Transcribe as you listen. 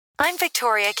I'm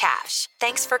Victoria Cash.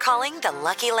 Thanks for calling the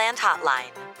Lucky Land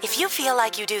Hotline. If you feel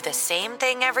like you do the same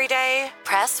thing every day,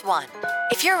 press 1.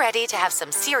 If you're ready to have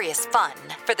some serious fun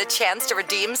for the chance to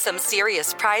redeem some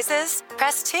serious prizes,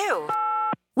 press 2.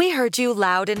 We heard you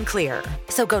loud and clear.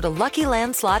 So go to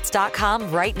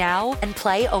LuckyLandSlots.com right now and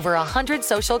play over 100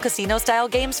 social casino-style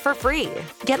games for free.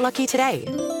 Get lucky today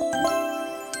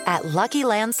at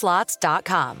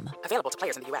LuckyLandSlots.com. Available to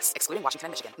players in the U.S., excluding Washington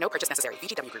and Michigan. No purchase necessary.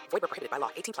 VGW Group. Void where prohibited by law.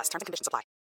 18+. Terms and conditions apply.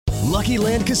 Lucky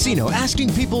Land Casino,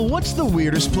 asking people, what's the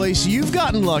weirdest place you've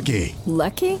gotten lucky?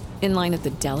 Lucky? In line at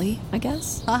the deli, I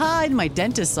guess? Aha, in my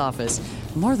dentist's office.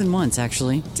 More than once,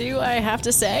 actually. Do I have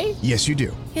to say? Yes, you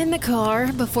do. In the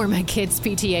car before my kids'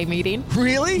 PTA meeting.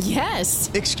 Really? Yes.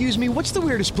 Excuse me, what's the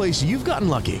weirdest place you've gotten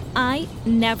lucky? I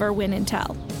never win and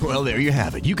tell. Well, there you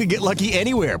have it. You can get lucky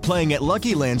anywhere, playing at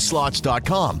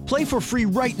LuckyLandSlots.com. Play for free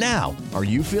right now. Are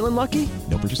you feeling lucky?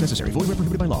 No purchase necessary. Void where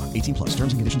prohibited by law. 18+.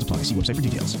 Terms and conditions apply. See website for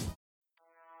details.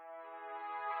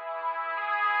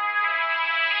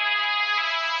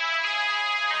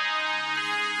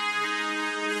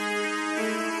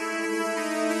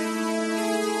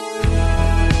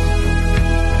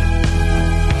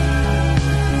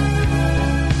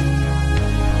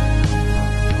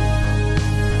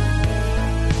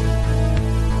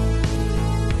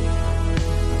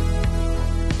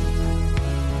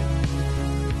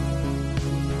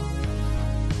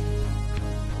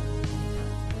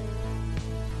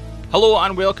 Hello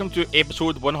and welcome to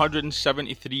episode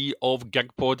 173 of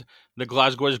Gigpod, the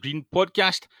Glasgow is Green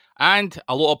podcast, and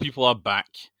a lot of people are back.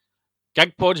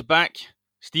 Gigpod's back,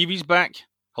 Stevie's back.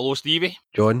 Hello, Stevie.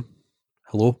 John,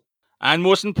 hello. And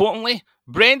most importantly,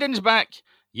 Brendan's back.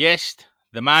 Yes,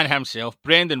 the man himself,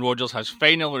 Brendan Rodgers, has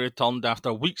finally returned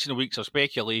after weeks and weeks of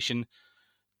speculation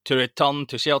to return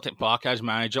to Celtic Park as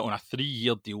manager on a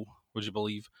 3-year deal, would you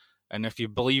believe? And if you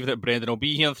believe that Brendan will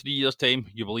be here in 3 years' time,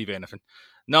 you believe anything.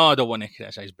 No, I don't want to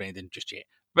criticise Brendan just yet.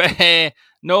 But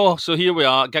no, so here we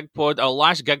are, Gigpod, our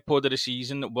last Gigpod of the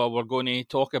season, where we're going to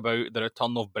talk about the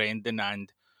return of Brendan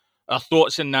and our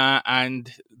thoughts on that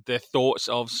and the thoughts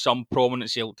of some prominent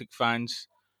Celtic fans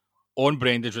on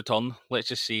Brendan's return. Let's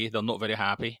just say they're not very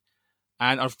happy.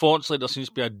 And unfortunately, there seems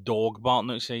to be a dog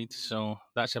barking outside, so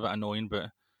that's a bit annoying,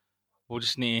 but we'll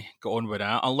just need to get on with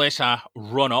that. Unless I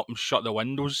run up and shut the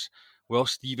windows while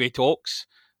Stevie talks.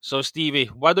 So, Stevie,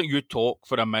 why don't you talk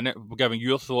for a minute, giving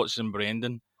your thoughts on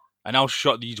Brendan, and I'll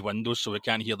shut these windows so we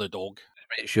can't hear the dog.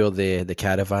 Make sure the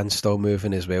caravan's still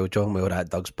moving as well, John, while that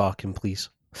dog's barking, please.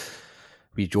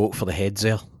 We joke for the heads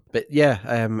there. But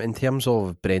yeah, in terms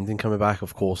of Brendan coming back,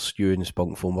 of course, you and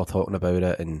Spunkphone were talking about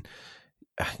it, and,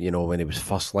 you know, when he was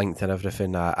first linked and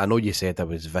everything, I know you said I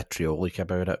was vitriolic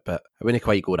about it, but I wouldn't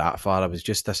quite go that far. I was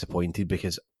just disappointed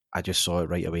because I just saw it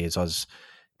right away as us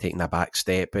taking a back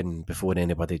step, and before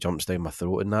anybody jumps down my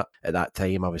throat in that, at that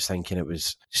time I was thinking it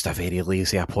was just a very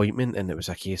lazy appointment, and it was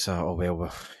a case of, oh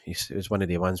well, it was one of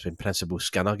the ones when Principal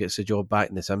Skinner gets the job back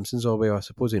in The Simpsons. Oh well, I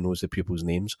suppose he knows the pupils'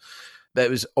 names. But it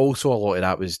was also a lot of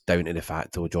that was down to the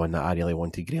fact, though, John, that I really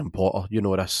wanted Graham Potter. You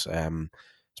know this,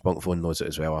 Spunkphone knows it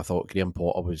as well. I thought Graham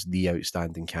Potter was the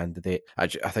outstanding candidate. I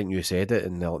think you said it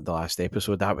in the last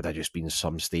episode, that would have just been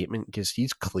some statement, because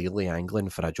he's clearly angling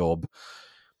for a job.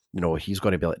 You know, he's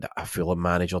going to be like a Fulham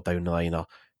manager down the line, or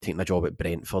taking a job at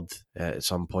Brentford at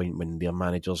some point when their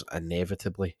managers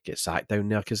inevitably get sacked down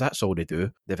there, because that's all they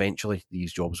do. Eventually,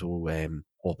 these jobs will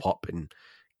pop up, and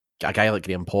a guy like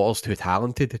Graham Potter's too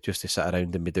talented just to sit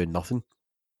around and be doing nothing.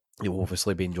 He'll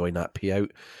obviously be enjoying that payout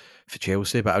for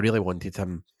Chelsea, but I really wanted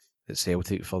him at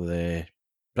Celtic for the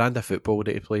brand of football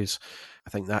that he plays. I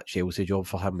think that Chelsea job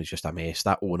for him is just a mess.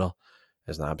 That owner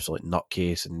is an absolute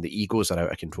nutcase, and the egos are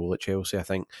out of control at Chelsea. I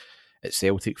think at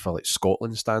Celtic, for like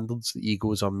Scotland standards, the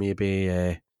egos are maybe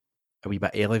a wee bit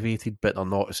elevated, but they're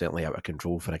not certainly out of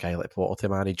control for a guy like Potter to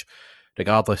manage.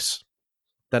 Regardless,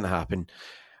 didn't happen.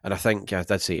 And I think I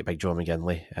did say to Big John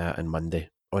McGinley on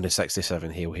Monday on the 67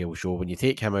 Hail Hail show, when you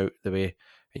take him out the way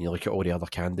and you look at all the other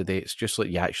candidates, just like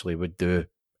you actually would do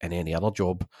in any other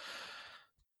job,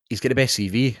 he's got the best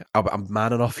CV. I'm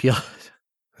man enough here.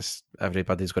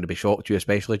 Everybody's going to be shocked, you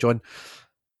especially, John.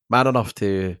 Man enough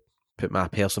to put my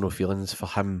personal feelings for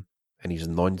him and his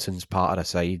nonsense part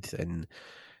aside, and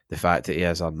the fact that he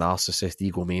is a narcissist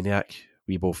egomaniac.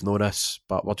 We both know this,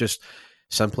 but we're just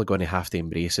simply going to have to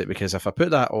embrace it, because if I put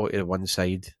that all to one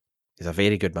side, he's a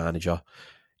very good manager.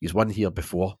 He's won here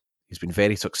before. He's been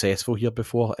very successful here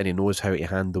before, and he knows how to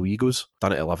handle egos.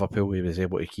 Done it at Liverpool. He was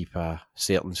able to keep a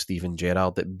certain Steven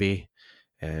Gerrard at bay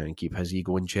and keep his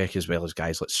ego in check, as well as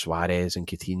guys like Suarez and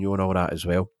Coutinho and all that as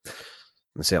well.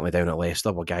 And certainly down at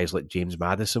Leicester, where guys like James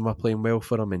Maddison were playing well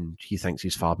for him, and he thinks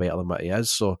he's far better than what he is.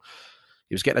 So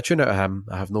he was getting a tune out of him.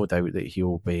 I have no doubt that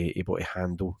he'll be able to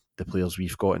handle the players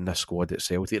we've got in this squad at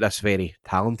Celtic, this very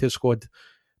talented squad,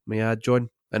 may I add, John.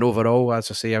 And overall,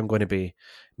 as I say, I'm going to be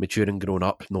mature and grown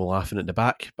up, no laughing at the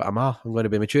back, but I'm going to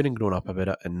be mature and grown up about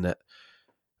it, and that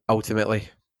ultimately,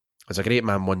 as a great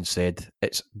man once said,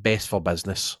 it's best for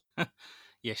business.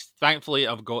 Yes, thankfully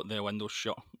I've got the windows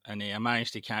shut and I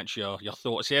managed to catch your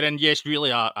thoughts there. And yes, really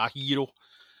a hero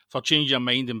for changing your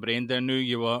mind. And Brendan, I knew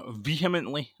you were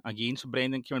vehemently against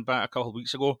Brendan coming back a couple of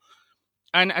weeks ago.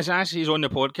 And as I say on the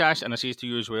podcast, and I say to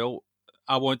you as well,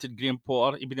 I wanted Graham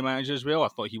Potter to be the manager as well. I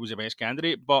thought he was the best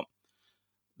candidate, but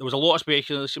there was a lot of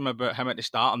speculation about him at the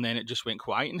start, and then it just went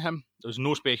quiet in him. There was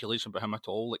no speculation about him at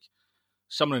all. Like,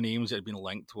 some of the names that had been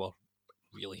linked were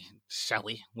really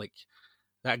silly. Like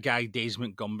that guy Des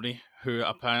Montgomery, who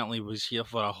apparently was here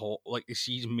for to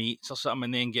see his mates or something,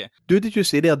 and then get... Dude, did you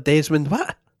say there Desmond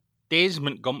what? Des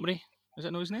Montgomery. Is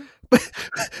that know his name?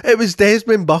 It was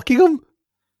Desmond Buckingham.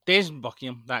 Desmond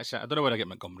Buckingham, that's it. I don't know where I get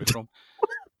Montgomery from.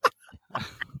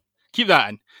 Keep that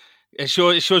in. It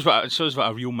shows what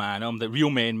a real man am. That real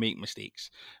men make mistakes.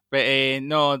 But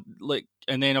no, like,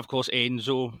 and then of course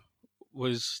Enzo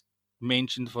was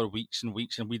mentioned for weeks and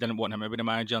weeks, and we didn't want him to be the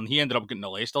manager, and he ended up getting the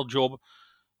Leicester job,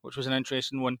 which was an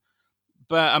interesting one.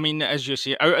 But I mean, as you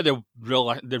say, out of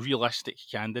the realistic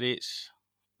candidates,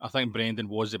 I think Brendan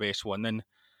was the best one. And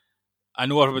I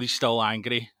know everybody's still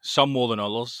angry, some more than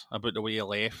others, about the way he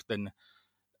left. And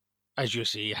as you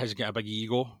say, he has got a big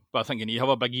ego. But I think you need to have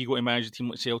a big ego to manage a team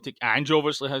like Celtic. Ange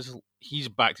obviously has. He's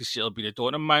back to still be the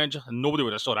Tottenham manager, and nobody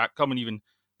would have saw that coming even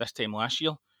this time last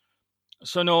year.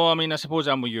 So no, I mean, I suppose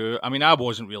I'm with you. I mean, I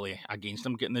wasn't really against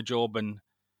him getting the job, and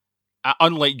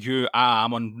unlike you, I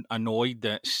am annoyed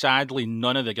that sadly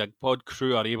none of the Gigpod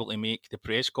crew are able to make the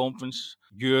press conference.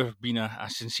 You've been a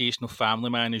sensational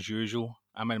family man as usual.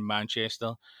 I'm in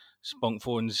Manchester.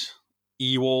 Spunkphone's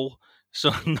EWOL. So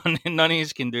none of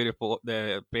us can do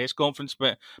the press conference.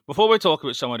 But before we talk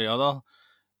about some of the other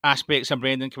aspects of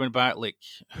Brendan coming back, like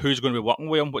who's going to be working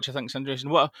with him, which I think is interesting.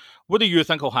 What do you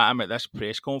think will happen at this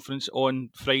press conference on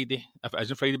Friday, if it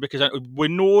isn't Friday? Because we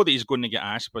know that he's going to get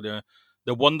asked by the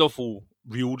wonderful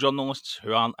real journalists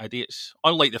who aren't idiots,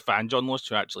 unlike the fan journalists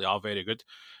who actually are very good.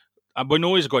 We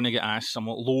know he's going to get asked some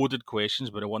loaded questions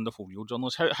by the wonderful real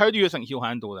journalists. How do you think he'll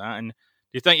handle that? And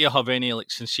do you think he'll have any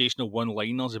like sensational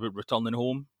one-liners about returning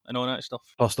home and all that stuff?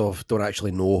 First off, don't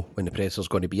actually know when the presser's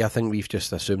going to be. I think we've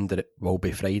just assumed that it will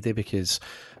be Friday, because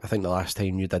I think the last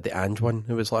time you did the Ange one,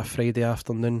 it was like a Friday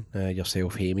afternoon.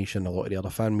 Yourself, Hamish, and a lot of the other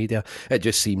fan media. It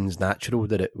just seems natural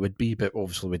that it would be, but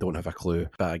obviously we don't have a clue.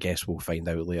 But I guess we'll find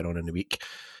out later on in the week.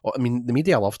 I mean, the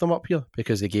media loved him up here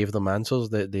because they gave them answers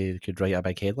that they could write a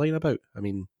big headline about. I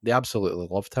mean, they absolutely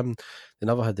loved him. They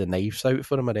never had the knives out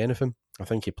for him or anything. I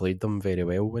think he played them very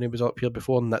well when he was up here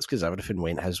before, and that's because everything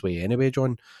went his way anyway,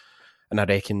 John. And I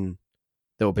reckon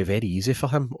it'll be very easy for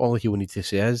him. All he'll need to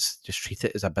say is just treat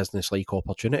it as a business-like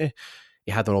opportunity.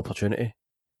 He had an opportunity.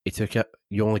 He took it.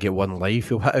 You only get one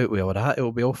life. You'll hit out with all that.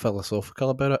 It'll be all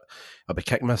philosophical about it. I'll be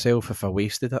kicking myself if I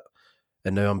wasted it.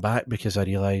 And now I'm back because I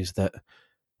realised that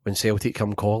when Celtic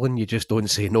come calling, you just don't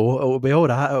say no. It'll be all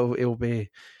right. It'll be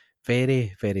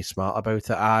very, very smart about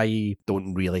it. I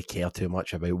don't really care too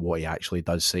much about what he actually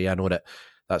does say. I know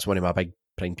that's one of my big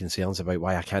prime concerns about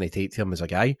why I can't take to him as a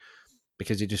guy,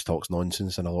 because he just talks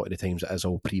nonsense, and a lot of the times it is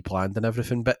all pre-planned and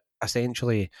everything. But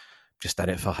essentially, just in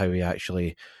it for how he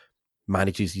actually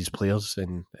manages these players,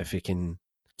 and if he can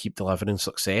keep delivering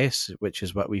success, which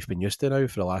is what we've been used to now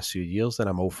for the last few years, then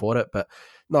I'm all for it. But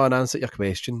no, in answer to your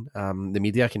question, the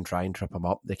media can try and trip him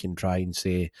up. They can try and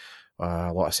say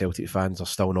a lot of Celtic fans are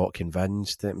still not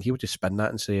convinced. He would just spin that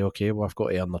and say, okay, well, I've got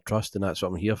to earn their trust, and that's what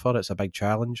I'm here for. It's a big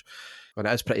challenge. And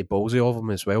it is pretty ballsy of him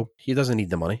as well. He doesn't need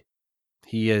the money.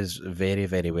 He is very,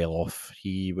 very well off.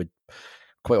 He would,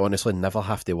 quite honestly, never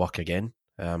have to work again.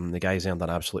 The guy's earned an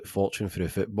absolute fortune through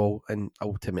football, and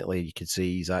ultimately you could say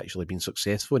he's actually been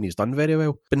successful and he's done very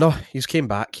well. But no, he's came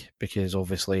back because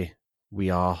obviously we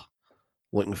are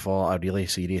looking for a really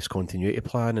serious continuity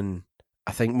plan, and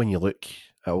I think when you look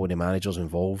at all the managers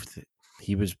involved,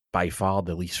 he was by far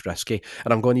the least risky.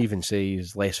 And I'm going to even say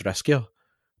he's less riskier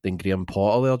than Graham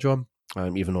Potter there, John.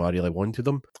 Even though I really wanted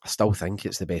him, I still think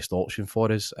it's the best option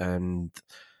for us. And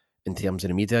in terms of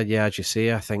the media, yeah, as you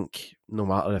say, I think no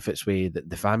matter if it's with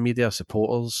the fan media,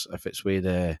 supporters, if it's with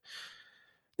the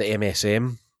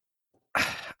MSM,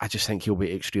 I just think he'll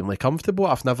be extremely comfortable.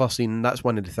 I've never seen, that's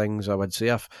one of the things I would say,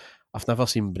 I've never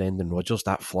seen Brendan Rodgers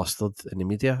that flustered in the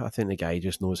media. I think the guy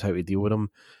just knows how to deal with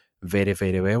him very,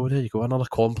 very well. There you go, another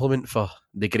compliment for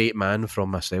the great man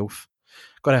from myself.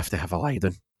 Gonna have a lie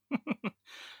down.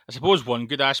 I suppose one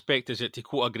good aspect is that, to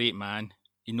quote a great man,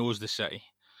 he knows the city.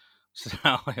 So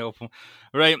that'll help him.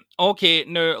 Right, okay,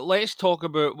 now let's talk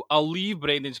about... I'll leave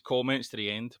Brendan's comments to the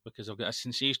end because I've got a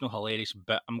sensational, hilarious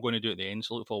bit I'm going to do at the end,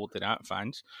 so look forward to that,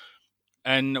 fans.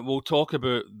 And we'll talk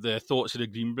about the thoughts of the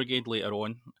Green Brigade later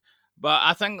on. But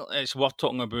I think it's worth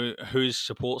talking about whose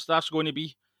support staff's going to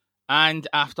be. And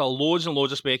after loads and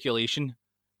loads of speculation,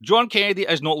 John Kennedy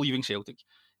is not leaving Celtic.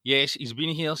 Yes, he's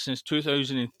been here since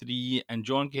 2003, and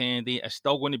John Kennedy is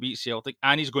still going to be at Celtic,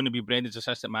 and he's going to be Brendan's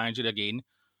assistant manager again.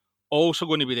 Also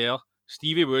going to be there,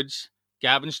 Stevie Woods,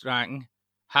 Gavin Stratton,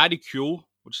 Harry Kuehl,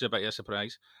 which is a bit of a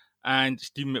surprise, and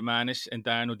Stephen McManus and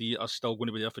Dan O'Dea are still going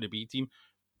to be there for the B team.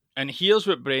 And here's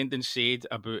what Brendan said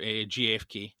about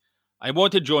GFK. I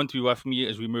wanted John to be with me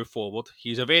as we move forward.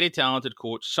 He's a very talented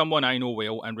coach, someone I know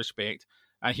well and respect,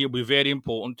 and he'll be very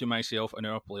important to myself and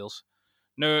our players.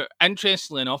 Now,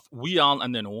 interestingly enough, we aren't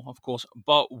in the know, of course,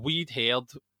 but we'd heard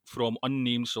from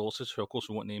unnamed sources, who of course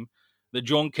we won't name, that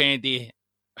John Kennedy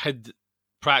had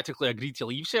practically agreed to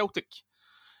leave Celtic.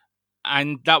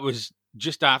 And that was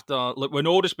just after, like, when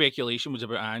all the speculation was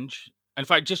about Ange. In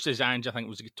fact, just as Ange, I think,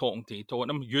 was talking to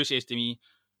Tottenham, you says to me,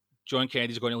 John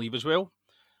Kennedy's going to leave as well.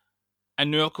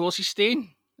 And now, of course, he's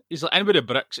staying. He's like in with the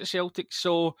bricks at Celtic.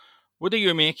 So, what do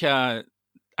you make of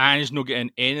Ange not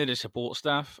getting any of the support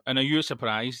staff? And are you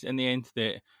surprised in the end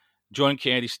that John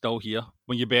Kennedy's still here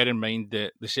when you bear in mind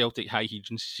that the Celtic high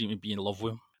hegians seem to be in love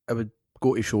with him? I would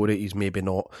go to show that he's maybe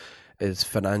not as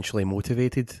financially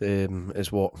motivated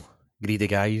as what greedy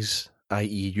guys, i.e.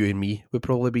 you and me, would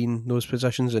probably be in those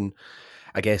positions. And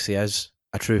I guess he is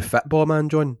a true football man,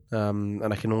 John,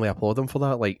 and I can only applaud him for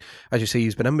that. Like, as you say,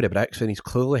 he's been in with the bricks and he's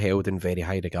clearly held in very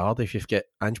high regard. If you've got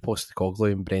Ange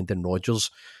Postecoglou and Brendan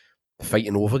Rodgers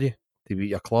fighting over you to beat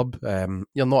your club,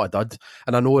 you're not a dud.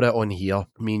 And I know that on here,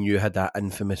 me and you had that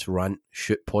infamous rant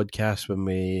shoot podcast when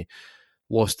we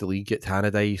lost the league at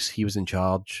Tannadice. He was in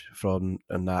charge on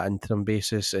that interim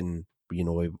basis, and you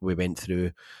know, we went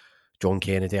through John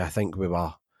Kennedy. I think we were,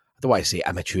 I don't want to say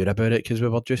immature about it because we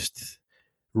were just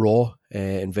raw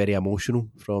and very emotional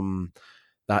from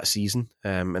that season,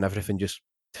 and everything just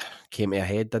came to a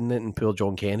head, didn't it? And poor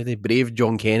John Kennedy, brave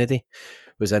John Kennedy,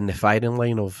 was in the firing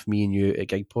line of me and you at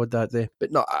Gigpod that day.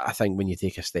 But no, I think when you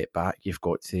take a step back, you've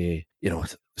got to, you know,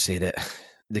 say that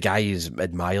the guy is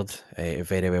admired,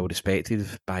 very well respected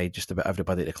by just about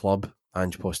everybody at the club.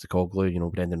 Ange Postecoglou, you know,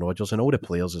 Brendan Rodgers, and all the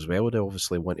players as well. They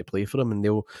obviously want to play for him, and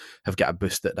they'll have got a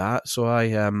boost at that. So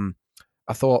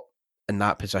I thought in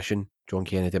that position, John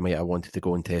Kennedy might have wanted to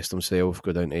go and test himself,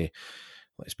 go down to,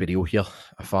 let's be real here,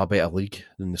 a far better league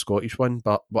than the Scottish one.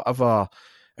 But whatever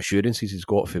assurances he's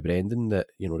got for Brendan that,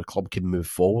 you know, the club can move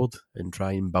forward and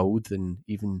try and build and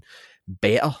even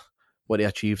better what he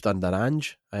achieved under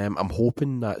Ange, I'm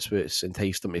hoping that's what's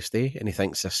enticed him to stay, and he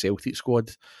thinks this Celtic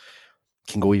squad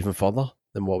can go even further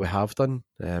than what we have done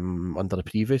under the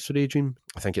previous regime.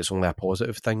 I think it's only a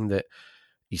positive thing that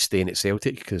he's staying at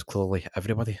Celtic because clearly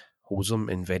everybody holds him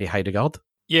in very high regard.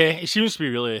 Yeah, he seems to be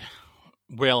really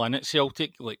well in at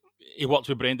Celtic. Like, he worked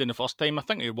with Brendan the first time. I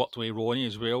think he worked with Ronnie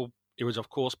as well. He was, of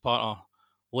course, part of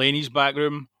Lenny's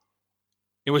backroom.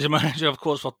 He was a manager, of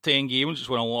course, for 10 games, which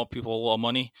won a lot of people a lot of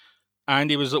money. And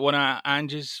he was one of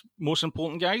Ange's most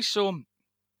important guys. So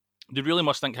they really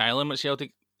must think highly of him at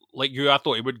Celtic. Like you, I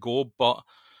thought he would go, but...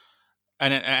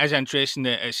 And it is interesting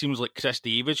that it seems like Chris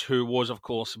Davies, who was, of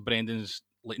course, Brendan's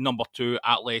like number 2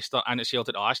 at Leicester and at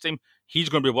Celtic the last time, he's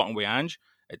going to be working with Ange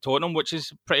at Tottenham, which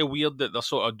is pretty weird that they're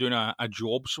sort of doing a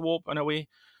job swap in a way.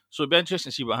 So it'd be interesting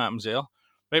to see what happens there.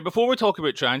 Right, before we talk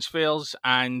about transfers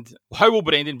and how will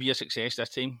Brendan be a success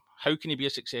this time? How can he be a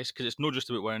success? Because it's not just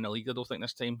about winning the league, I don't think,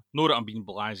 this time. Not that I'm being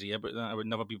blasé about that. I would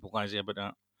never be blasé about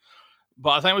that. But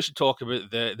I think we should talk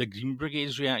about the Green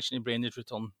Brigade's reaction to Brendan's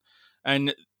return.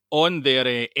 And on their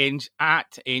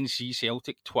at NC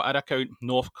Celtic Twitter account,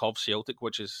 North Curve Celtic,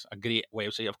 which is a great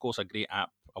website, of course, a great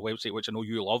app, a website which I know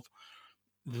you love,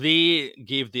 they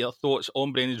gave their thoughts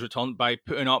on Brendan's return by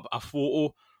putting up a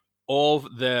photo of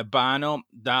the banner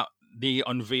that they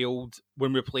unveiled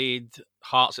when we played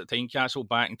Hearts at Tynecastle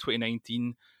back in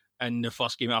 2019 in the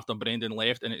first game after Brendan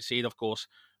left. And it said, of course,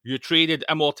 you traded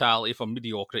immortality for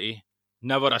mediocrity,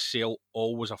 never a sale,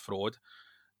 always a fraud.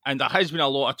 And there has been a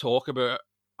lot of talk about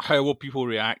how will people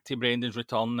react to Brendan's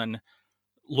return, and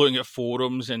looking at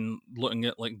forums and looking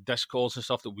at like Discords and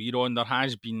stuff that we're on, there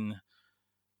has been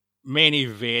many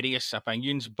various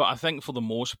opinions, but I think for the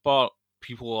most part,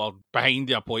 people are behind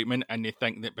the appointment and they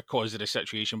think that because of the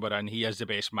situation we're in, he is the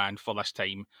best man for this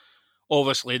time.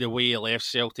 Obviously, the way he left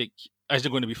Celtic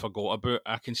isn't going to be forgot about.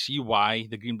 I can see why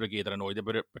the Green Brigade are annoyed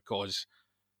about it, because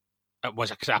it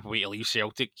was a crap way to leave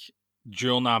Celtic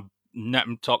during a nip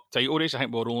and tuck title race. I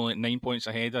think we were only 9 points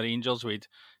ahead of Rangers with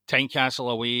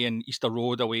Tynecastle away and Easter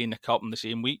Road away in the Cup in the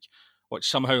same week, which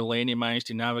somehow Lenny managed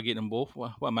to navigate them both.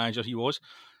 What a manager he was.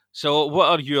 So what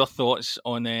are your thoughts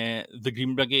on the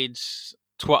Green Brigade's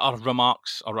Twitter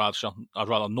remarks, or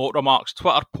rather not remarks,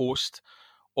 Twitter post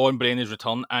on Brendan's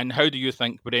return, and how do you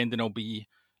think Brendan will be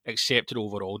accepted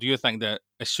overall? Do you think that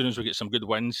as soon as we get some good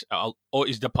wins,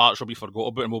 his departure will be forgot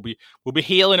about, and we'll be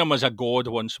hailing him as a god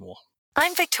once more?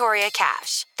 I'm Victoria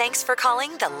Cash. Thanks for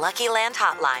calling the Lucky Land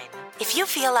Hotline. If you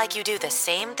feel like you do the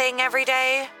same thing every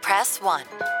day, press 1.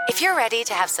 If you're ready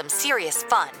to have some serious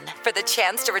fun for the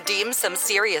chance to redeem some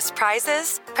serious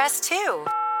prizes, press 2.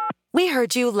 We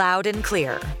heard you loud and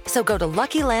clear. So go to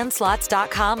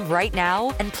LuckyLandSlots.com right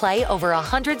now and play over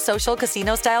 100 social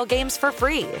casino-style games for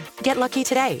free. Get lucky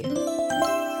today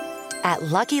at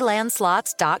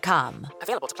LuckyLandSlots.com.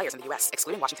 Available to players in the U.S.,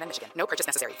 excluding Washington and Michigan. No purchase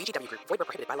necessary. VGW Group. Void where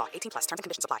prohibited by law. 18+. Terms and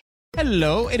conditions apply.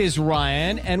 Hello, it is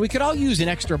Ryan, and we could all use an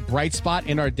extra bright spot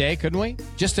in our day, couldn't we?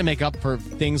 Just to make up for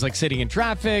things like sitting in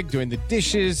traffic, doing the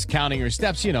dishes, counting your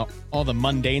steps, all the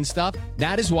mundane stuff.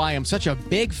 That is why I'm such a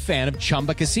big fan of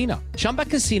Chumba Casino. Chumba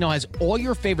Casino has all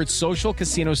your favorite social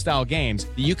casino-style games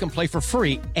that you can play for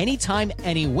free anytime,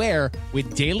 anywhere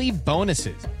with daily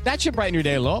bonuses. That should brighten your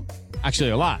day a little. Actually,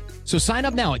 a lot. So sign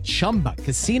up now at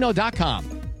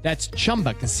ChumbaCasino.com. That's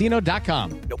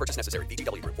ChumbaCasino.com. No purchase necessary.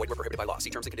 VGW Group. Void where prohibited by law. See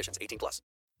terms and conditions. 18+.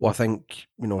 Well, I think,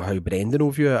 how Brendan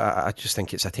will view it, I just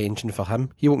think it's attention for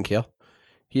him. He won't care.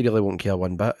 He really won't care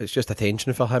one bit. It's just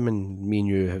attention for him, and me and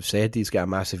you have said he's got a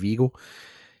massive ego.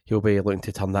 He'll be looking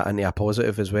to turn that into a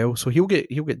positive as well. So he'll get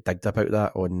digged about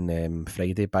that on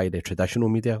Friday by the traditional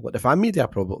media. Like the fan media,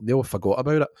 probably they'll have forgot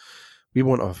about it. We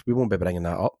won't be bringing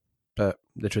that up, but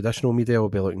the traditional media will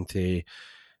be looking to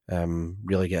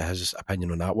really get his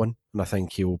opinion on that one, and I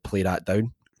think he'll play that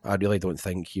down. I really don't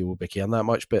think he'll be caring that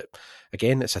much, but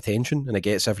again, it's attention, and it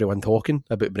gets everyone talking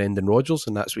about Brendan Rodgers,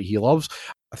 and that's what he loves.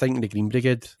 I think the Green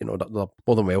Brigade, they're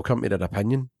more than welcome to their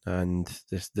opinion, and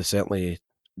they certainly.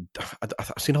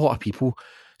 I've seen a lot of people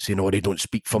saying, "Oh, they don't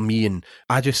speak for me," and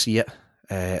I just see it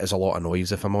as a lot of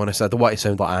noise. If I'm honest, I don't want to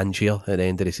sound like Ange here at the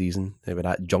end of the season with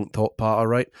that junk talk part,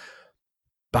 right?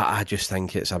 But I just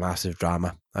think it's a massive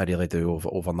drama. I really do,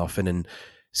 over nothing. And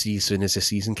see, as soon as the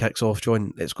season kicks off,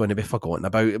 John, it's going to be forgotten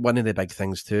about. One of the big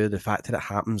things too, the fact that it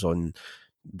happens on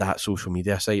that social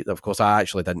media site. Of course, I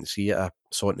actually didn't see it. I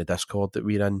saw it in the Discord that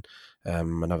we're in. I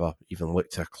never even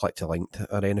looked to click to link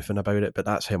or anything about it. But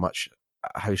that's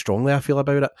how strongly I feel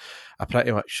about it. I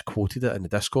pretty much quoted it in the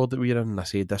Discord that we're in, and I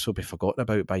said this will be forgotten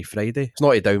about by Friday. It's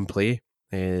not a downplay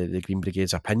the Green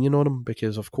Brigade's opinion on him,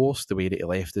 because of course the way that he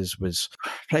left us was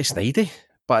pretty snidey,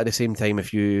 but at the same time,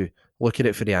 if you look at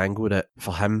it for the angle that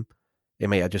for him he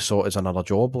might have just saw it as another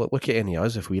job. Look at any of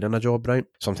us, if we're in a job, right?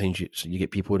 Sometimes you get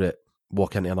people that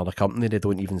walk into another company, they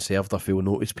don't even serve their full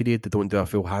notice period, they don't do a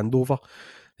full handover,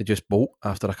 they just bolt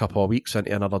after a couple of weeks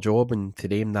into another job, and to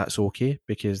them that's okay,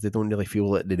 because they don't really feel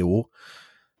that they owe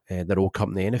their old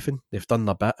company anything. They've done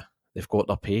their bit, they've got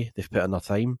their pay, they've put in their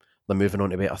time, they're moving on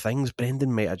to better things.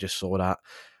 Brendan might have just saw that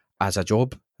as a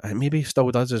job, and maybe still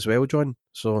does as well, John.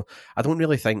 So I don't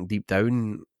really think deep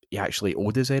down he actually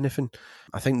owed us anything.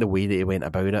 I think the way that he went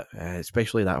about it,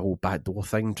 especially that whole backdoor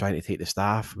thing, trying to take the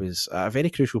staff, was at a very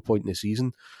crucial point in the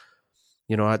season.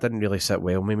 It didn't really sit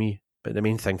well with me. But the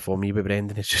main thing for me with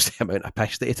Brendan is just the amount of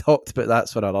pish that he talked, but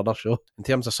that's for another show. In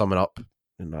terms of summing up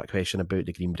that question about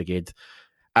the Green Brigade,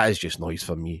 it is just noise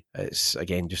for me. It's,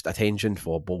 again, just attention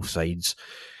for both sides.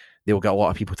 They'll get a lot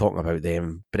of people talking about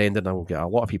them. Brendan will get a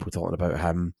lot of people talking about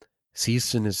him.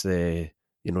 Season as the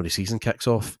season kicks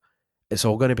off, it's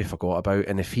all going to be forgot about.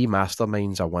 And if he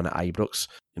masterminds a win at Ibrox,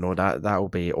 that will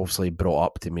be obviously brought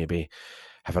up to maybe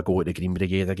have a go at the Green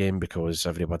Brigade again, because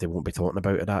everybody won't be talking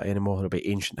about that anymore. It'll be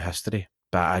ancient history.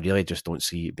 But I really just don't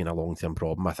see it being a long-term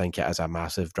problem. I think it is a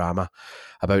massive drama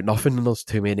about nothing, and there's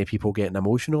too many people getting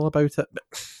emotional about it. But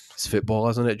it's football,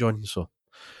 isn't it, John? So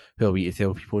who are we to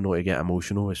tell people not to get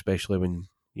emotional, especially when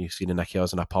you see the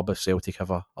Nickies in a pub if Celtic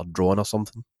are drawn or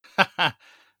something? I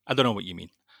don't know what you mean.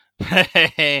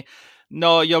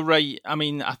 No, you're right. I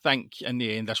mean, I think in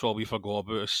the end this will be forgot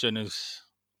about as soon as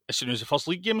the first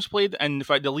league game's played. And in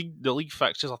fact, the league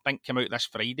fixtures I think come out this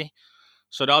Friday,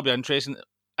 so that'll be interesting.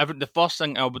 The first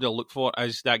thing everybody will look for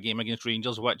is that game against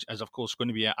Rangers, which is of course going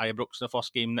to be at Ibrox, the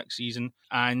first game next season,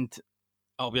 and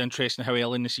it'll be interesting how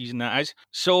early in the season that is.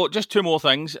 So just two more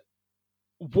things.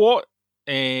 What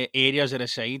areas of the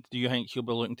side do you think he'll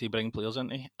be looking to bring players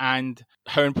into? And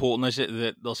how important is it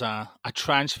that there's a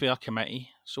transfer committee?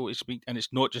 so to speak, and it's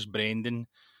not just Brendan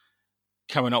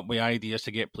coming up with ideas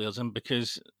to get players in,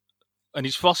 because in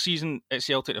his first season at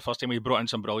Celtic, the first time he brought in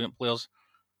some brilliant players.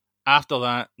 After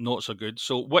that, not so good.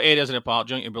 So what areas of the park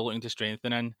do you think you'll be looking to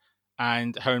strengthen in,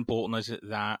 and how important is it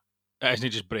that it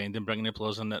isn't just Brendan bringing the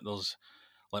players in, that there's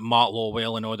like Mark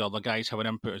Lawwell and all the other guys have an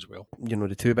input as well? You know,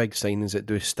 the two big signings that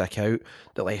do stick out,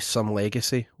 that left some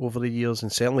legacy over the years,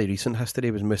 and certainly recent history,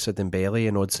 was Moussa Dembele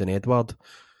and Odsonne Edouard.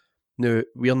 Now,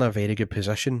 we're in a very good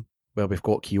position where we've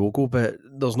got Kyogo, but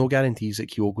there's no guarantees that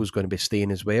Kyogo's going to be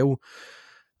staying as well.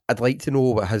 I'd like to know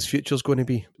what his future's going to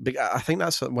be. But I think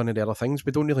that's one of the other things.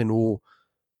 We don't really know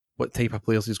what type of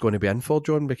players he's going to be in for,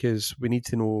 John, because we need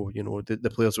to know, the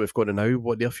players that we've got now,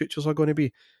 what their futures are going to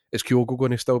be. Is Kyogo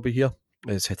going to still be here?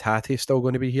 Is Hatate still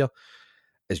going to be here?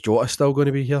 Is Jota still going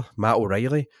to be here? Matt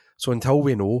O'Reilly? So until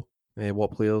we know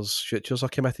what players' futures are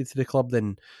committed to the club,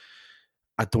 then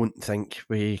I don't think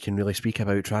we can really speak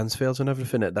about transfers and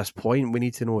everything at this point. We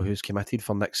need to know who's committed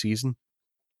for next season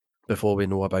before we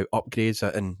know about upgrades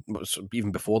and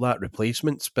even before that,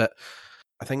 replacements. But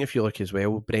I think if you look as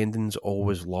well, Brendan's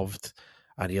always loved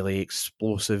a really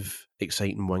explosive,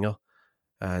 exciting winger.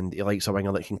 And he likes a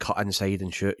winger that can cut inside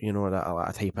and shoot,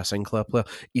 that type of Sinclair player.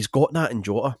 He's got that in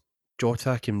Jota.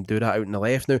 Jota can do that out in the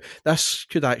left. Now, this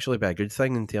could actually be a good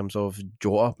thing in terms of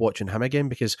Jota, watching him again,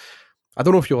 because I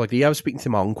don't know if you'll agree, I was speaking to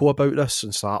my uncle about this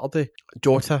on Saturday.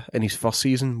 Jota, in his first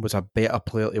season, was a better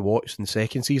player to watch than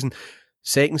second season.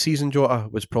 Second season, Jota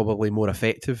was probably more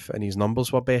effective and his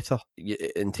numbers were better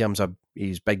in terms of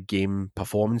his big game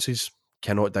performances.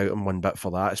 Cannot doubt him one bit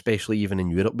for that, especially even in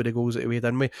Europe with the goals that he weighed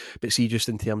in with. But see, just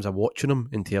in terms of watching him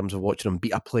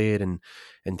beat a player, and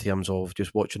in terms of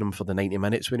just watching him for the 90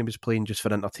 minutes when he was playing just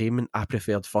for entertainment, I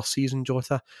preferred first season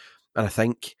Jota. And I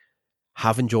think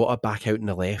having Jota back out in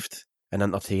the left and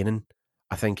entertaining,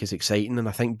 I think is exciting, and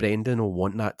I think Brendan will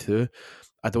want that too.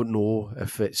 I don't know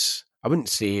if I wouldn't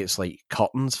say it's like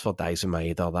curtains for Dyson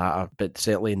Maeda or that, but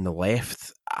certainly in the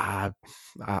left, I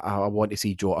want to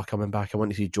see Jota coming back. I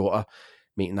want to see Jota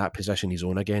making that position his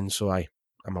own again. So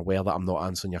I'm aware that I'm not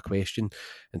answering your question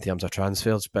in terms of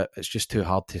transfers, but it's just too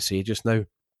hard to say just now.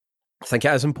 I think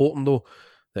it is important though,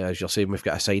 that as you're saying, we've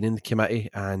got a signing committee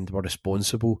and we're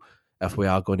responsible if we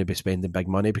are going to be spending big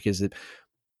money, because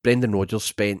Brendan Rodgers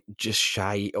spent just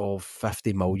shy of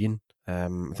 50 million. I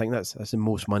think that's the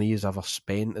most money he's ever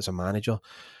spent as a manager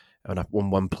on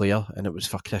one player, and it was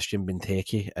for Christian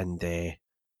Benteke. And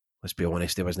let's be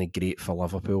honest, he wasn't great for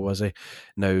Liverpool, was he?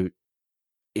 Now,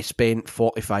 he spent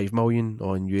 45 million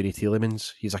on Yuri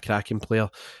Tielemans. He's a cracking player.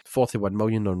 41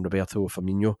 million on Roberto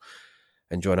Firmino.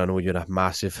 And John, I know you're a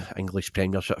massive English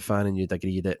Premiership fan, and you'd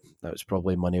agree that was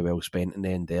probably money well spent in the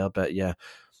end there. But yeah,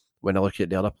 when I look at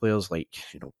the other players like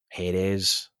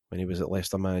Jerez, when he was at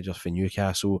Leicester manager for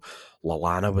Newcastle,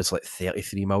 Lallana was like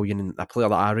 33 million, and a player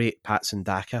that I rate, Patson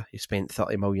Daka, he spent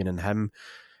 30 million in him,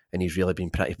 and he's really been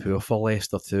pretty poor for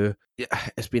Leicester too. Yeah,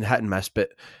 it's been hit and miss, but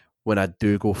when I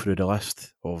do go through the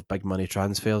list of big money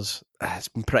transfers, it's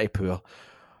been pretty poor,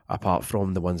 apart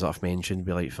from the ones that I've mentioned,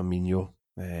 be like Firmino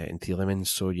and Tielemans.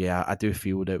 So yeah, I do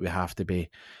feel that we have to be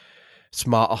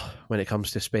smarter when it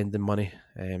comes to spending money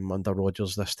under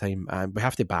Rodgers this time, and we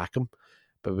have to back him,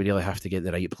 but we really have to get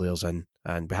the right players in,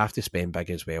 and we have to spend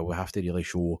big as well. We have to really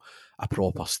show a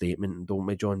proper statement, don't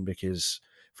we, John? Because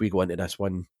if we go into this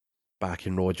one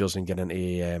backing Rodgers and get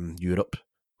into Europe,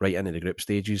 right into the group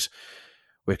stages,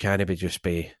 we can't just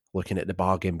be looking at the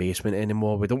bargain basement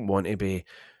anymore. We don't want to be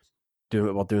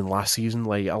doing what we're doing last season.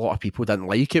 Like, a lot of people didn't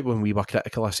like it when we were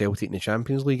critical of Celtic in the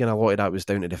Champions League, and a lot of that was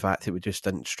down to the fact that we just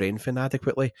didn't strengthen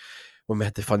adequately when we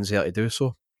had the funds there to do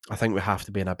so. I think we have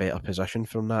to be in a better position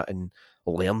from that and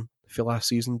learn for last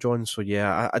season, John. So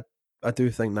yeah, I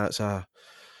do think that's a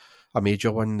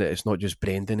major one, that it's not just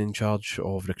Brendan in charge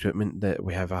of recruitment, that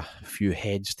we have a few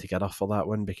heads together for that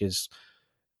one, because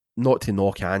not to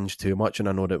knock Ange too much, and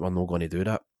I know that we're not going to do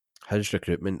that, his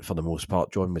recruitment for the most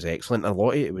part, John, was excellent. A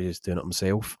lot of it was doing it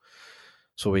himself.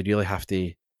 So we really have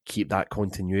to keep that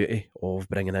continuity of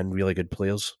bringing in really good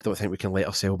players. I don't think we can let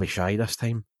ourselves be shy this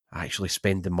time, actually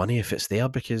spending money if it's there,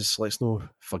 because let's not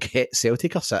forget,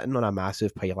 Celtic are sitting on a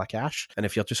massive pile of cash, and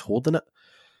if you're just holding it,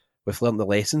 we've learned the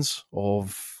lessons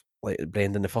of like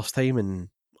Brendan the first time and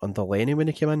under Lenny when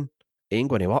he came in. It ain't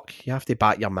going to work. You have to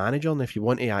back your manager, and if you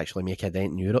want to actually make a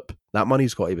dent in Europe, that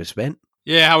money's got to be spent.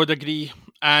 Yeah, I would agree.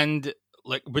 And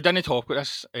like, we didn't talk about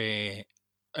this in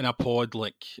a pod,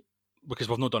 like, because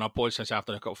we've not done a pod since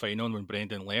after the cup final and when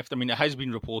Brendan left. I mean, it has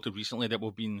been reported recently that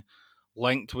we've been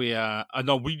linked with a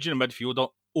Norwegian midfielder,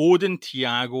 Odin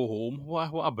Thiago Holm.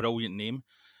 What a brilliant name.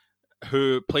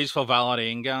 Who plays for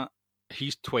Vålerenga.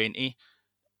 He's 20.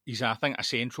 he's, I think, a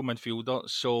central midfielder.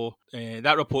 So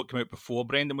that report came out before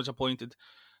Brendan was appointed.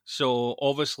 So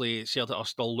obviously Celtic are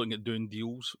still looking at doing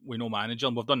deals with no manager,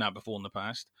 and we've done that before in the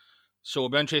past. So it'll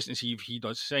be interesting to see if he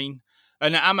does sign.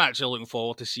 And I'm actually looking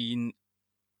forward to seeing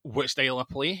what style of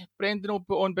play Brendan will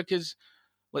put on, because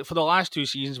like for the last 2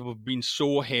 seasons we've been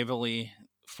so heavily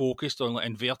focused on like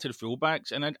inverted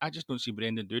fullbacks, and I just don't see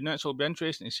Brendan doing that. So it'll be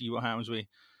interesting to see what happens with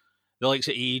the likes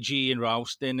of AG and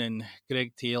Ralston and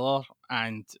Greg Taylor,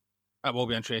 and it will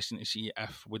be interesting to see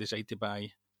if we decide to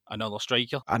buy another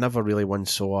striker. I never really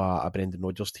once saw a Brendan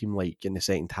Rodgers team like in the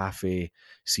second half of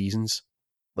seasons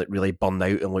like really burned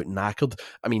out and looked knackered.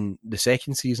 I mean, the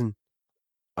second season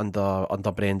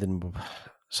under Brendan,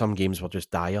 some games were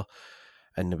just dire,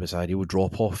 and there was a real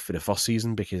drop off for the first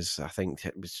season, because I think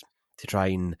it was to try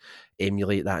and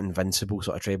emulate that invincible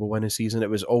sort of treble winning season. It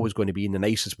was always going to be in the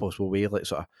nicest possible way, like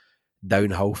sort of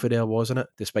downhill for there, wasn't it?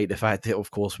 Despite the fact that,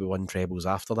 of course, we won trebles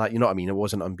after that. You know what I mean? It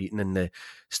wasn't unbeaten, and the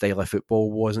style of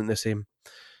football wasn't the same.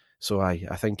 So I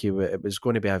think it was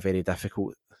going to be a very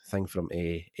difficult thing for him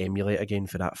to emulate again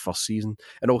for that first season.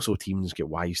 And also teams get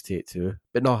wise to it too.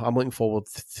 But no, I'm looking forward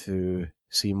to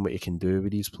seeing what he can do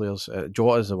with these players.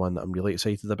 Jota is the one that I'm really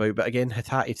excited about. But again,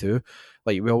 Hatate too.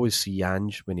 Like we always see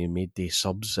Ange when he made the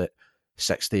subs at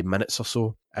 60 minutes or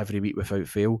so every week without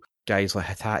fail. Guys like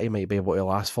Hatate might be able to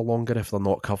last for longer if they're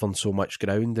not covering so much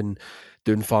ground and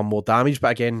doing far more damage.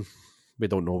 But again, we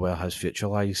don't know where his future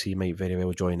lies. He might very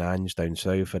well join Ange down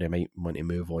south, or he might want to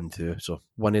move on too. So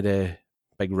one of the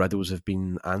big riddles have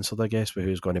been answered, I guess, with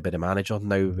who's going to be the manager.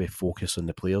 Now we focus on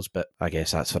the players, but I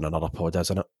guess that's for another pod,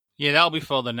 isn't it? Yeah, that'll be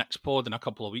for the next pod in a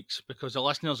couple of weeks, because the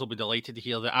listeners will be delighted to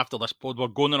hear that after this pod we're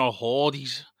going on our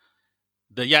holidays.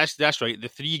 Yes, that's right, the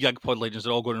 3 Gigpod legends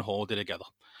are all going on holiday together.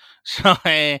 So,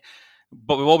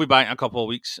 but we will be back in a couple of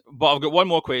weeks. But I've got one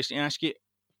more question to ask you.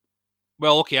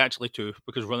 Well, okay, actually 2,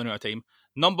 because we're running out of time.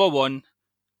 Number 1,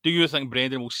 do you think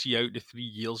Brendan will see out the 3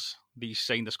 years that he's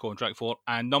signed this contract for?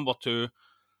 And number 2,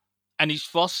 in his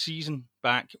first season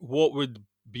back, what would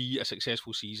be a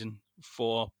successful season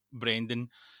for Brendan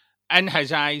in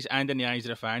his eyes and in the eyes of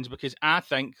the fans? Because I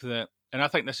think that, and I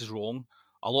think this is wrong,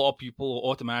 a lot of people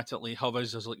automatically have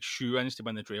us as like shoe-ins to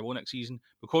win the treble next season,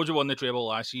 because we won the treble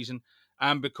last season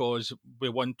and because we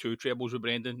won 2 trebles with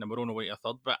Brendan and we're on our way to a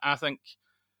third. But I think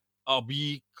it'll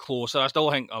be closer. I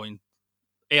still think,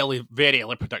 very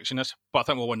early prediction is, but I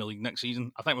think we'll win the league next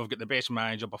season. I think we've got the best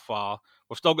manager by far.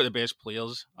 We've still got the best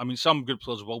players. I mean, some good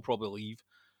players will probably leave,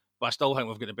 but I still think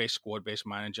we've got the best squad, best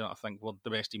manager. I think we're the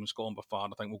best team in Scotland by far.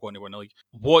 I think we're going to win the league.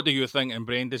 What do you think, in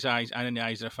Brendan's eyes and in the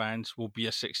eyes of the fans, will be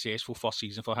a successful first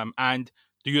season for him? And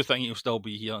do you think he'll still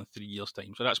be here in 3 years'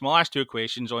 time? So that's my last 2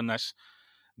 questions on this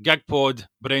Gigpod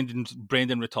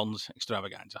Brendan returns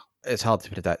extravaganza. It's hard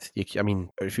to predict. I mean,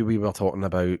 if we were talking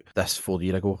about this 4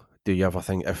 years ago, do you ever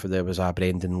think if there was a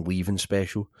Brendan leaving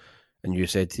special and you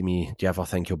said to me, do you ever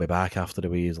think he'll be back after the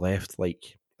way he's left?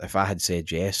 Like, if I had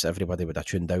said yes, everybody would have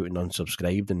tuned out and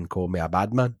unsubscribed and called me a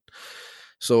bad man.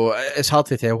 So it's hard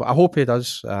to tell. I hope he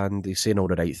does, and he's saying all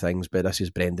the right things, but this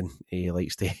is Brendan. He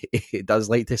does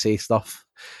like to say stuff,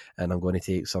 and I'm going to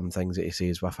take some things that he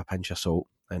says with a pinch of salt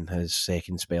in his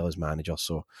second spell as manager.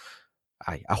 So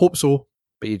I hope so,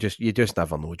 but you just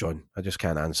never know, John. I just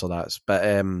can't answer that. But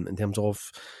in terms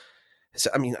of,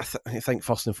 I mean, I think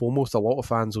first and foremost, a lot of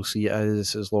fans will see it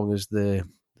as long as the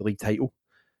league title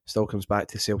still comes back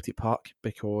to Celtic Park,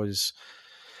 because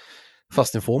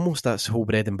first and foremost, that's whole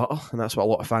bread and butter, and that's what a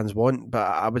lot of fans want. But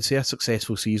I would say a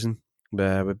successful season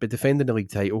would be defending the league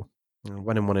title,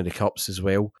 winning one of the cups as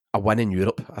well. A win in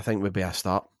Europe, I think, would be a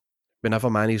start. We never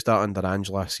managed that under Ange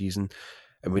last season,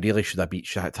 and we really should have beat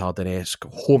Shakhtar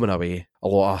Donetsk home and away.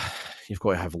 You've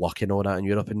got to have luck and all that in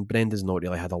Europe, and Brendan's not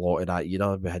really had a lot of that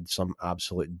either. We had some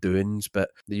absolute doings, but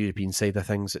the European side of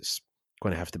things, it's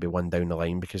going to have to be one down the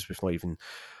line, because we've not even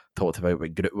talked about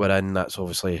what group we're in. That's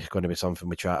obviously going to be something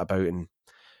we chat about, and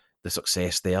the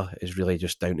success there is really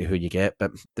just down to who you get.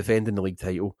 But defending the league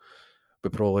title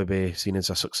would probably be seen as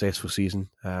a successful season.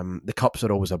 The cups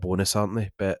are always a bonus, aren't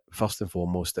they? But first and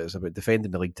foremost, it's about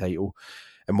defending the league title.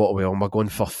 And what are we on? We're going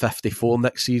for 54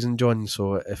 next season, John.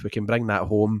 So if we can bring that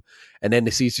home, and then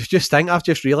the season, I've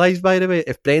just realised, by the way,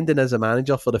 if Brendan is a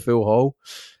manager for the full haul,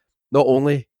 not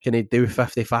only can he do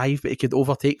 55, but he could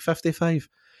overtake 55.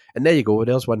 And there you go,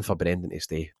 there's one for Brendan to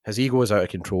stay. His ego is out of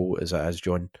control as it is,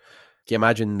 John. Can you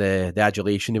imagine the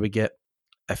adulation he would get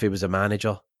if he was a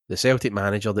manager, the Celtic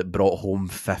manager that brought home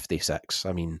 56?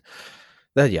 I mean,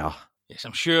 there you are. Yes,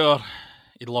 I'm sure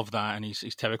he'd love that in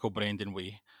his typical Brendan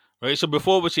way. Right, so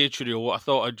before we say cheerio, I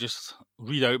thought I'd just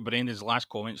read out Brendan's last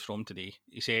comments from today.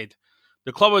 He said,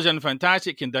 The club is in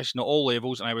fantastic condition at all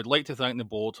levels, and I would like to thank the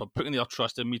board for putting their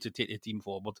trust in me to take the team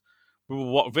forward. We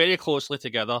will work very closely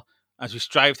together as we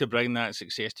strive to bring that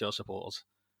success to our supporters.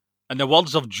 In the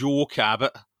words of Joe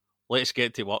Cabot, let's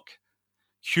get to work.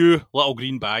 Cue Little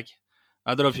Green Bag.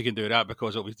 I don't know if you can do that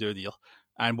because it'll be too dear,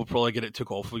 and we'll probably get it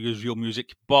took off. We'll use real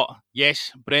music. But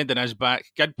yes, Brendan is back.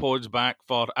 Gigpod's back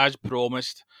for, as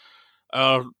promised,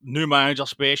 our new manager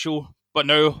special. But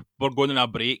now we're going on a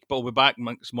break, but we'll be back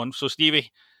next month. So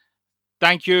Stevie,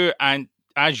 thank you, and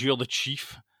as you're the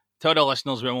chief, tell the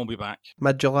listeners when we'll be back.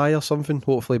 Mid-July or something.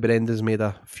 Hopefully Brendan's made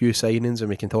a few signings and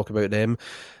we can talk about them.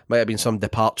 Might have been some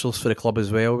departures for the club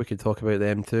as well. We could talk about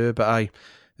them too. But aye,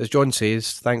 as John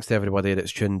says, thanks to everybody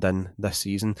that's tuned in this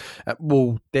season.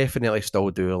 We'll definitely still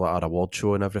do like our award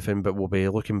show and everything, but we'll be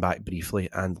looking back briefly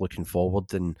and looking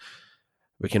forward, and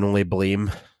we can only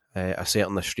blame a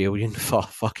certain Australian for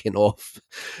fucking off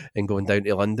and going down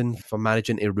to London for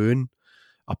managing to ruin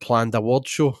a planned award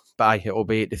show. But aye, it'll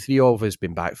be the three of us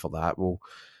been back for that. We'll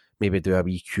maybe do a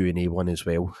wee Q&A one as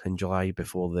well in July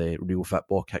before the real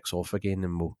football kicks off again,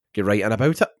 and we'll get right in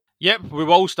about it. Yep, we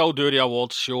will still do the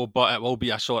awards show, but it will be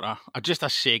a sort of just a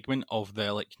segment of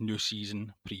the new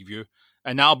season preview,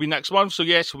 and that'll be next month. So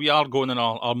yes, we are going on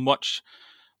our much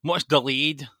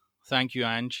delayed, thank you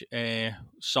Ange,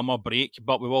 summer break,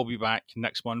 but we will be back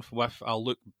next month with a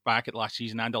look back at last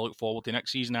season and a look forward to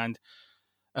next season. And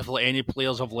if any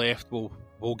players have left,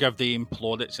 we'll give them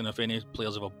plaudits, and if any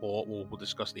players have bought, we'll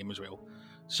discuss them as well.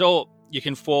 So you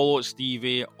can follow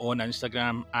Stevie on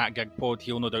Instagram at Gigpod.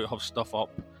 He'll no doubt have stuff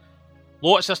up.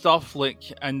 Lots of stuff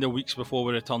in the weeks before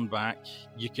we return back.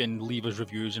 You can leave us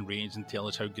reviews and ratings and tell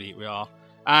us how great we are.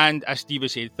 And as Stevie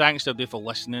said, thanks everybody for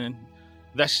listening.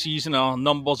 This season our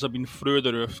numbers have been through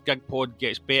the roof. Gigpod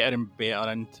gets better and better,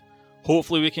 and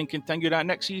hopefully we can continue that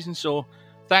next season. So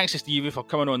thanks to Stevie for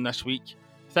coming on this week.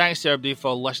 Thanks to everybody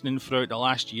for listening throughout the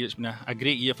last year. It's been a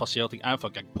great year for Celtic and for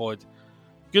Gigpod.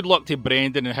 Good luck to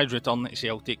Brendan and his return to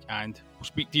Celtic, and we'll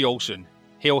speak to you all soon.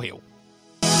 Hail, hail.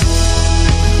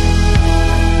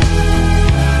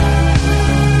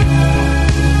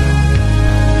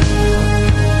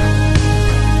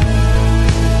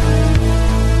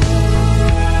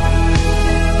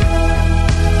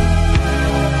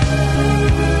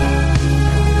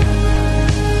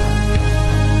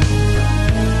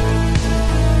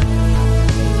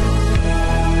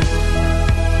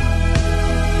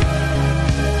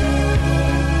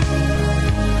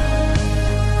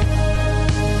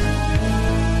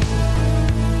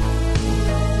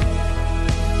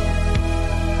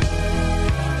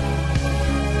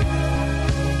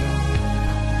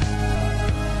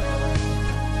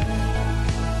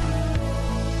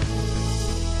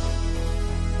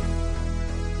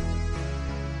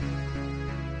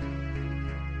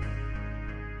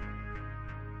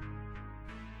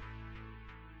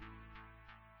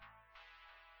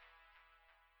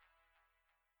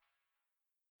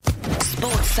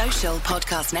 Sports Social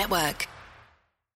Podcast Network.